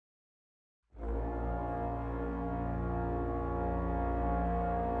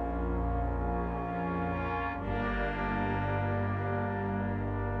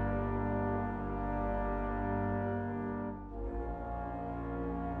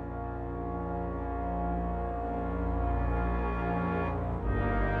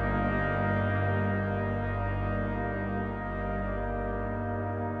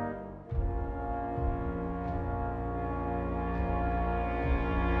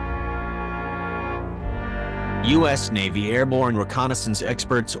U.S. Navy airborne reconnaissance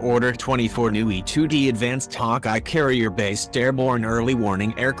experts order 24 new E-2D Advanced Hawkeye carrier-based airborne early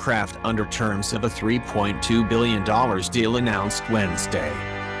warning aircraft under terms of a $3.2 billion deal announced Wednesday.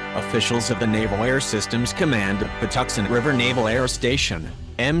 Officials of the Naval Air Systems Command at Patuxent River Naval Air Station,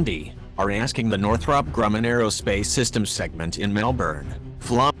 MD, are asking the Northrop Grumman Aerospace Systems segment in Melbourne,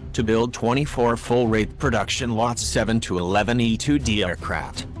 Florida, to build 24 full-rate production Lots 7 to 11 E-2D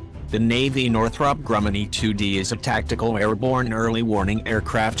aircraft. The Navy Northrop Grumman E-2D is a tactical airborne early warning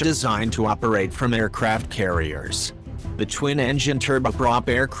aircraft designed to operate from aircraft carriers. The twin-engine turboprop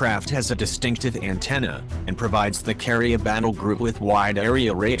aircraft has a distinctive antenna and provides the carrier battle group with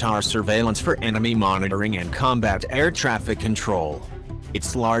wide-area radar surveillance for enemy monitoring and combat air traffic control.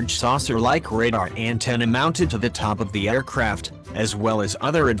 Its large saucer-like radar antenna mounted to the top of the aircraft, as well as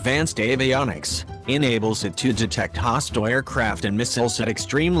other advanced avionics, enables it to detect hostile aircraft and missiles at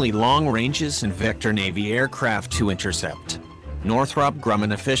extremely long ranges and vector Navy aircraft to intercept. Northrop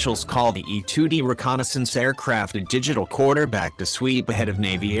Grumman officials call the E-2D reconnaissance aircraft a digital quarterback to sweep ahead of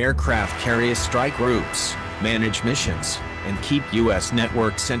Navy aircraft carrier strike groups, manage missions, and keep U.S.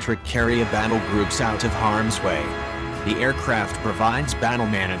 network-centric carrier battle groups out of harm's way. The aircraft provides battle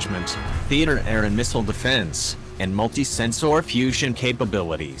management, theater air and missile defense, and multi-sensor fusion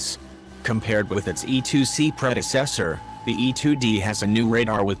capabilities. Compared with its E-2C predecessor, the E-2D has a new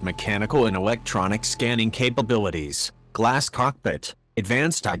radar with mechanical and electronic scanning capabilities, glass cockpit,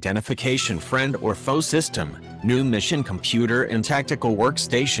 advanced identification friend or foe system, new mission computer and tactical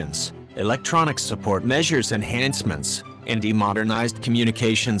workstations, electronic support measures enhancements, and a modernized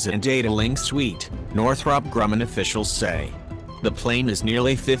communications and data link suite, Northrop Grumman officials say. The plane is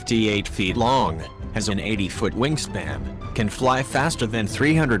nearly 58 feet long, has an 80-foot wingspan, can fly faster than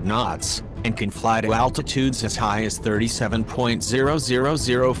 300 knots, and can fly to altitudes as high as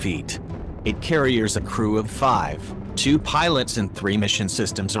 37.000 feet. It carries a crew of 5, 2 pilots and 3 mission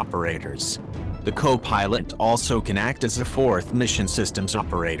systems operators. The co-pilot also can act as a 4th mission systems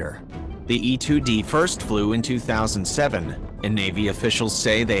operator. The E-2D first flew in 2007, and Navy officials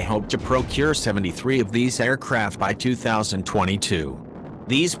say they hope to procure 73 of these aircraft by 2022.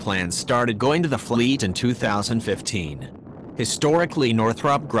 These plans started going to the fleet in 2015. Historically,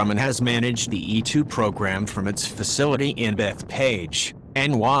 Northrop Grumman has managed the E-2 program from its facility in Bethpage,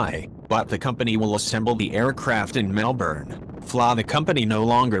 NY, but the company will assemble the aircraft in Melbourne, Florida. The company no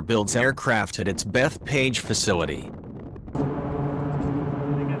longer builds aircraft at its Bethpage facility.